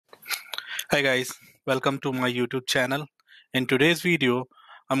Hi guys, welcome to my YouTube channel. In today's video,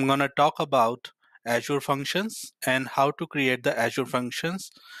 I'm gonna talk about Azure functions and how to create the Azure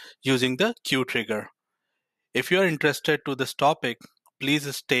functions using the Queue trigger. If you are interested to this topic, please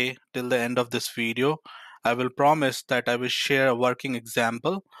stay till the end of this video. I will promise that I will share a working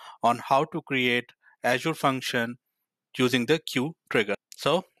example on how to create Azure function using the Queue trigger.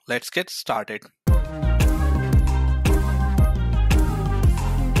 So let's get started.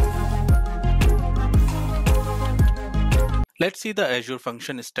 Let's see the Azure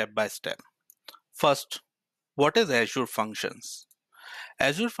function step by step. First, what is Azure Functions?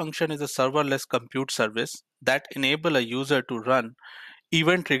 Azure Function is a serverless compute service that enable a user to run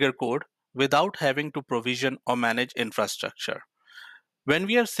event trigger code without having to provision or manage infrastructure. When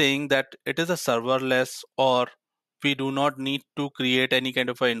we are saying that it is a serverless or we do not need to create any kind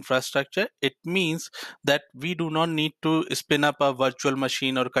of a infrastructure, it means that we do not need to spin up a virtual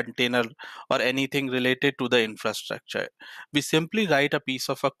machine or container or anything related to the infrastructure. We simply write a piece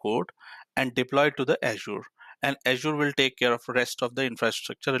of a code and deploy it to the Azure, and Azure will take care of rest of the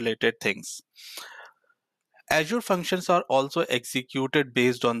infrastructure related things. Azure functions are also executed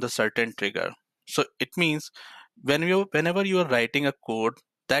based on the certain trigger. So it means whenever you are writing a code,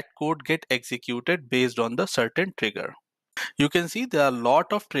 that code get executed based on the certain trigger. You can see there are a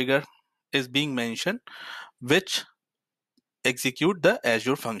lot of trigger is being mentioned which execute the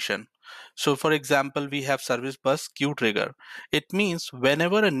Azure function. So for example, we have service bus queue trigger. It means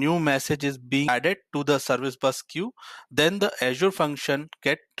whenever a new message is being added to the service bus queue, then the Azure function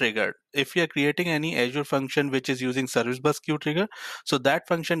get triggered. If we are creating any Azure function which is using service bus queue trigger, so that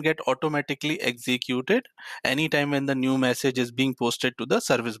function get automatically executed anytime when the new message is being posted to the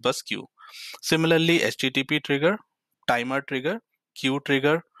service bus queue. Similarly, HTTP trigger, timer trigger, queue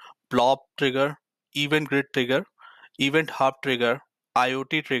trigger, blob trigger, event grid trigger, event hub trigger,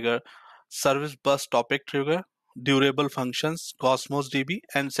 IoT trigger, service bus topic trigger, durable functions, Cosmos DB,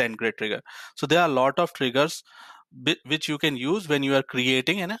 and SendGrid trigger. So there are a lot of triggers which you can use when you are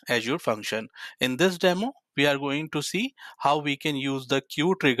creating an Azure function. In this demo, we are going to see how we can use the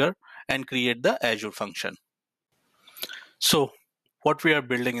queue trigger and create the Azure function. So what we are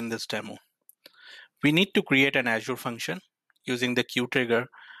building in this demo, we need to create an Azure function using the queue trigger,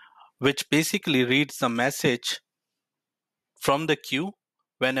 which basically reads the message from the queue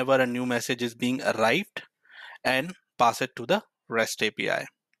whenever a new message is being arrived and pass it to the REST API.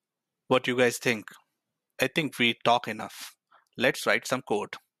 What you guys think? I think we talk enough. Let's write some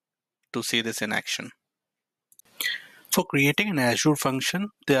code to see this in action. For creating an Azure function,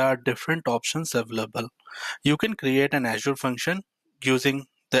 there are different options available. You can create an Azure function using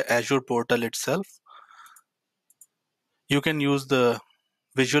the Azure portal itself. You can use the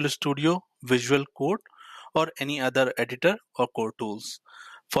Visual Studio, Visual Code, or any other editor or code tools.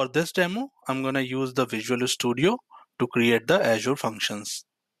 For this demo, I'm going to use the Visual Studio to create the Azure functions.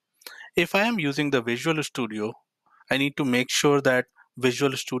 If I am using the Visual Studio, I need to make sure that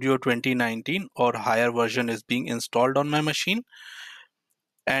Visual Studio 2019 or higher version is being installed on my machine,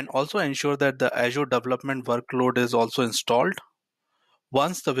 and also ensure that the Azure development workload is also installed.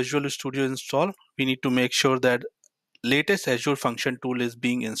 Once the Visual Studio is installed, we need to make sure that latest Azure function tool is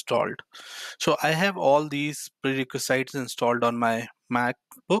being installed. So I have all these prerequisites installed on my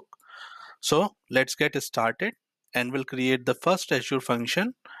MacBook. So let's get started and we'll create the first Azure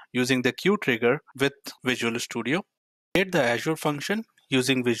function using the queue trigger with Visual Studio. Create the Azure function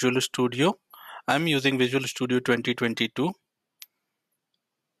using Visual Studio. I'm using Visual Studio 2022.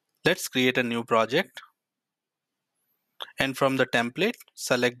 Let's create a new project. And from the template,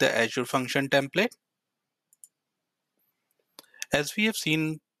 select the Azure function template. As we have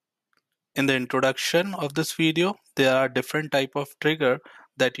seen in the introduction of this video, there are different type of trigger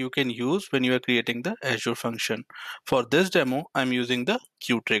that you can use when you are creating the Azure function. For this demo, I'm using the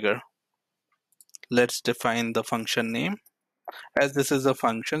queue trigger. Let's define the function name. As this is a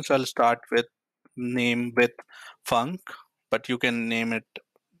function, so I'll start with name with func, but you can name it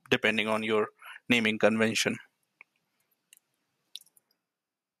depending on your naming convention.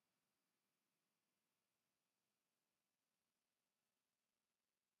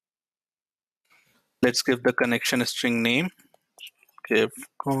 Let's give the connection string name. Give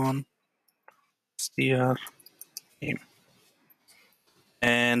con str name.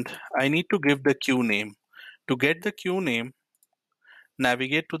 And I need to give the queue name. To get the queue name,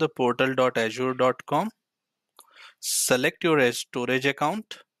 navigate to the portal.azure.com, select your storage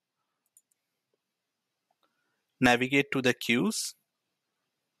account, navigate to the queues,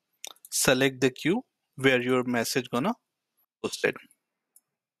 select the queue where your message gonna post it.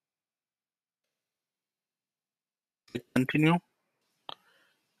 Click continue,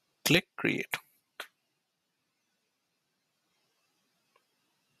 click create.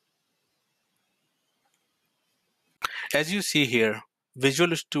 As you see here,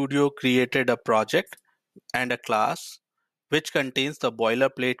 Visual Studio created a project and a class which contains the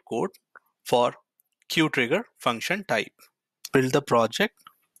boilerplate code for QTrigger function type. Build the project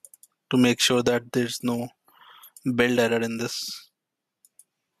to make sure that there's no build error in this.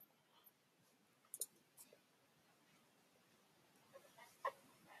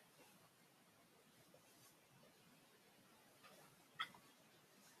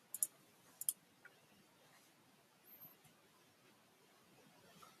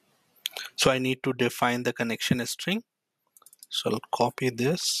 So I need to define the connection string. So I'll copy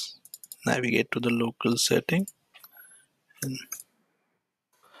this, navigate to the local setting, and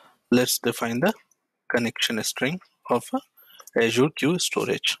let's define the connection string of Azure Queue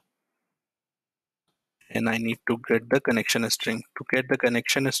Storage. And I need to get the connection string. To get the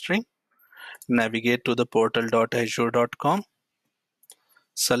connection string, navigate to the portal.azure.com,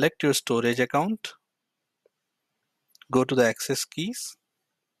 select your storage account, go to the access keys,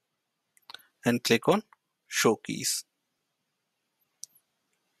 and click on show keys.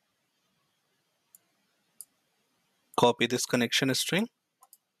 Copy this connection string,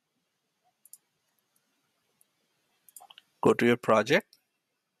 go to your project,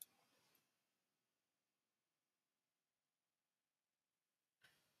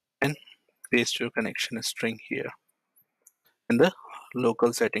 and paste your connection string here in the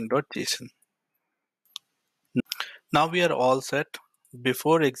local setting.json. Now we are all set.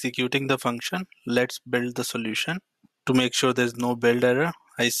 Before executing the function, let's build the solution. To make sure there's no build error,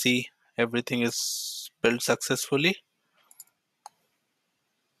 I see everything is built successfully.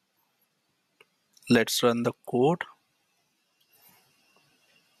 Let's run the code.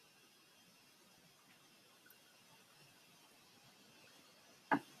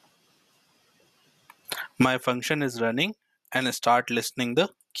 My function is running and start listening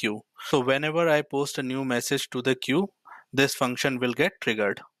the queue. So whenever I post a new message to the queue, this function will get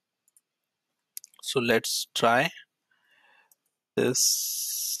triggered. So let's try.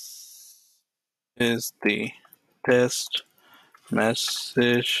 This is the test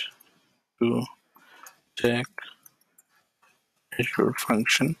message to check Azure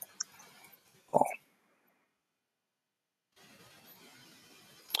function.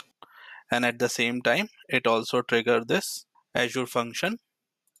 And at the same time, it also trigger this Azure function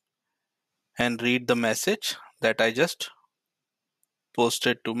and read the message that I just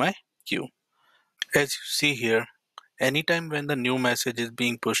posted to my queue. As you see here, anytime when the new message is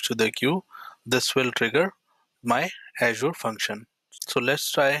being pushed to the queue, this will trigger my Azure function. So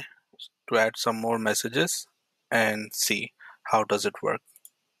let's try to add some more messages and see how does it work.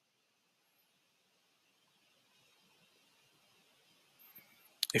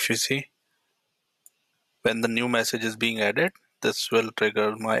 If you see, when the new message is being added, this will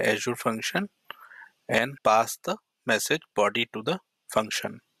trigger my Azure function and pass the message body to the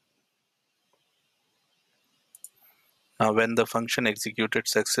function. Now when the function executed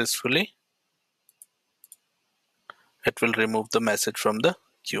successfully, it will remove the message from the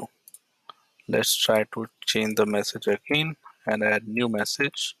queue. Let's try to change the message again and add new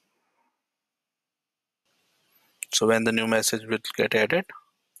message. So when the new message will get added,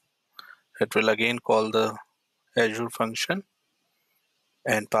 it will again call the Azure function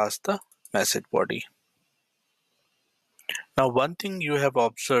and pass the message body. Now one thing you have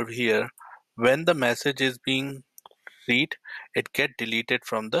observed here, when the message is being read, it get deleted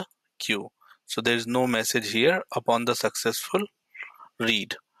from the queue. So there is no message here upon the successful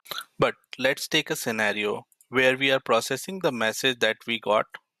read. But let's take a scenario where we are processing the message that we got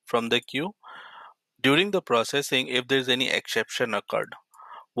from the queue. During the processing, if there is any exception occurred,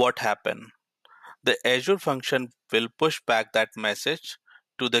 what happened? The Azure function will push back that message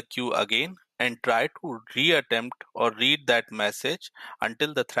to the queue again and try to reattempt or read that message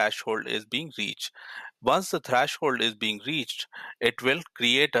until the threshold is being reached. Once the threshold is being reached, it will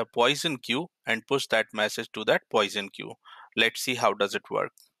create a poison queue and push that message to that poison queue. Let's see how does it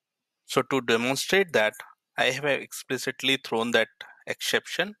work. So to demonstrate that, I have explicitly thrown that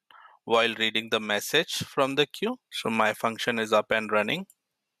exception while reading the message from the queue. So my function is up and running.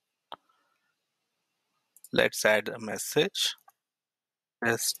 Let's add a message,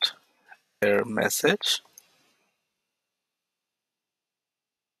 test error message.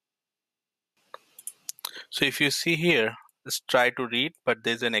 So if you see here, just try to read, but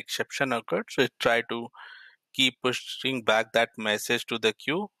there's an exception occurred. So it try to keep pushing back that message to the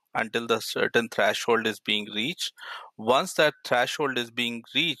queue until the certain threshold is being reached. Once that threshold is being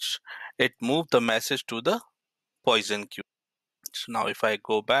reached, it moved the message to the poison queue. So now if I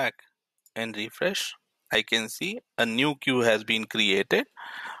go back and refresh, I can see a new queue has been created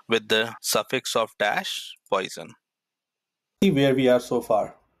with the suffix of dash poison. See where we are so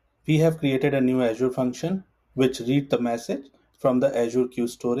far. We have created a new Azure function which read the message from the Azure Queue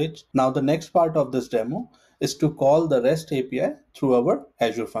Storage. Now the next part of this demo is to call the REST API through our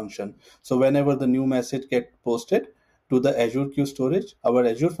Azure function. So whenever the new message gets posted to the Azure Queue Storage, our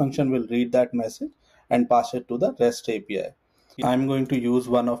Azure function will read that message and pass it to the REST API. I'm going to use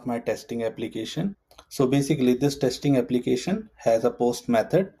one of my testing application. So basically this testing application has a post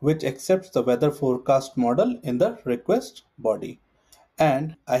method which accepts the weather forecast model in the request body.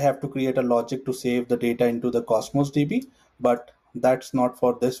 And I have to create a logic to save the data into the Cosmos DB, but that's not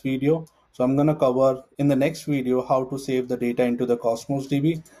for this video. So I'm going to cover in the next video how to save the data into the Cosmos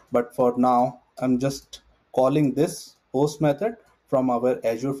DB. But for now, I'm just calling this post method from our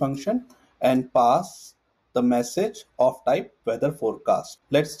Azure function and pass the message of type weather forecast.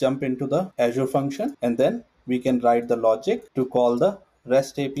 Let's jump into the Azure function and then we can write the logic to call the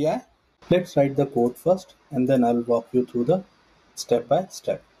REST API. Let's write the code first and then I'll walk you through the step by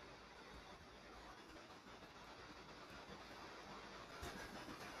step.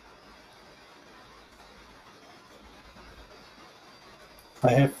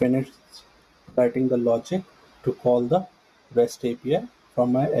 I have finished writing the logic to call the REST API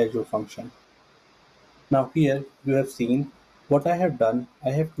from my Azure function. Now here you have seen what I have done. I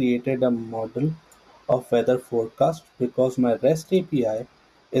have created a model of weather forecast because my REST API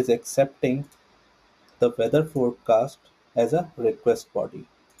is accepting the weather forecast as a request body.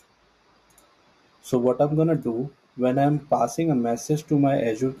 So what I'm gonna do when I'm passing a message to my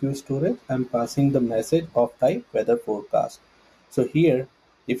Azure Queue Storage, I'm passing the message of type weather forecast. So here,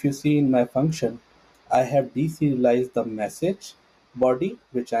 if you see in my function, I have deserialized the message body,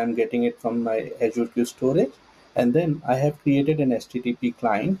 which I'm getting it from my Azure Queue Storage, and then I have created an HTTP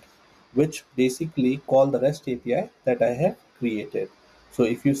client, which basically call the REST API that I have created. So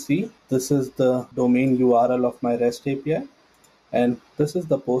if you see, this is the domain URL of my REST API and this is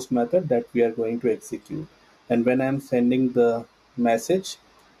the post method that we are going to execute. And when I'm sending the message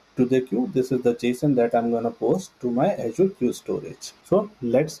to the queue, this is the JSON that I'm going to post to my Azure Queue Storage. So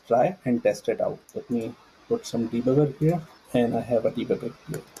let's try and test it out. Let me put some debugger here and I have a debugger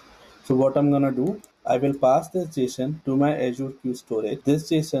here. So what I'm gonna do, I will pass this JSON to my Azure Queue Storage. This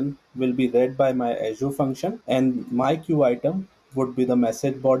JSON will be read by my Azure function and my queue item would be the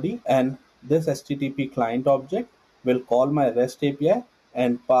message body, and this HTTP client object will call my REST API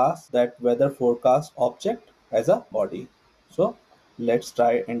and pass that weather forecast object as a body. So let's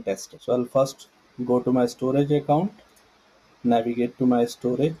try and test it. So I'll first go to my storage account, navigate to my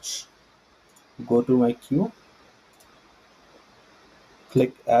storage, go to my queue,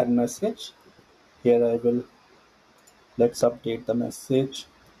 click add message. Here I will, let's update the message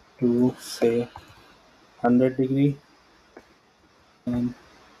to say 100° and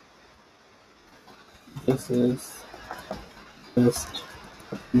this is just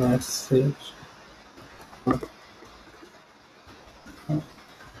message.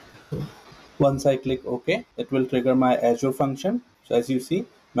 Once I click OK, it will trigger my Azure function. So as you see,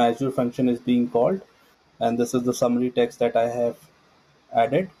 my Azure function is being called and this is the summary text that I have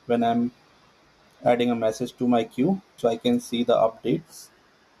added when I'm adding a message to my queue. So I can see the updates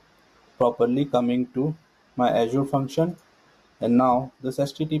properly coming to my Azure function. And now this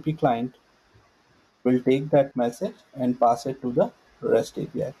HTTP client will take that message and pass it to the REST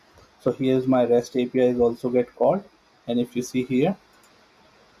API. So here's my REST API is also get called, and if you see here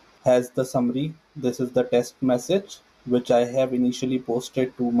has the summary. This is the test message which I have initially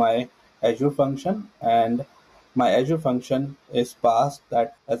posted to my Azure function, and my Azure function is passed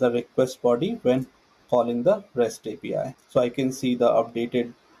that as a request body when calling the REST API. So I can see the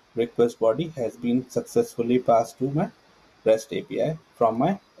updated request body has been successfully passed to my REST API from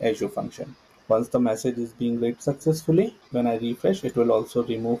my Azure function. Once the message is being read successfully, when I refresh, it will also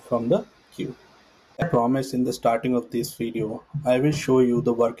remove from the queue. I promise in the starting of this video, I will show you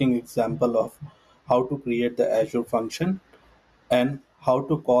the working example of how to create the Azure function and how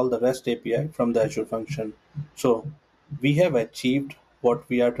to call the REST API from the Azure function. So we have achieved what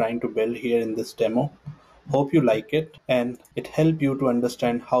we are trying to build here in this demo. Hope you like it and it helped you to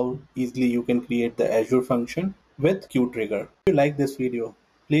understand how easily you can create the Azure function with QTrigger. If you like this video,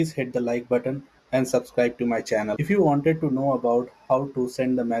 please hit the like button and subscribe to my channel. If you wanted to know about how to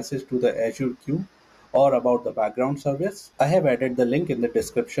send the message to the Azure queue or about the background service, I have added the link in the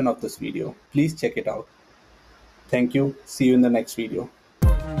description of this video. Please check it out. Thank you. See you in the next video.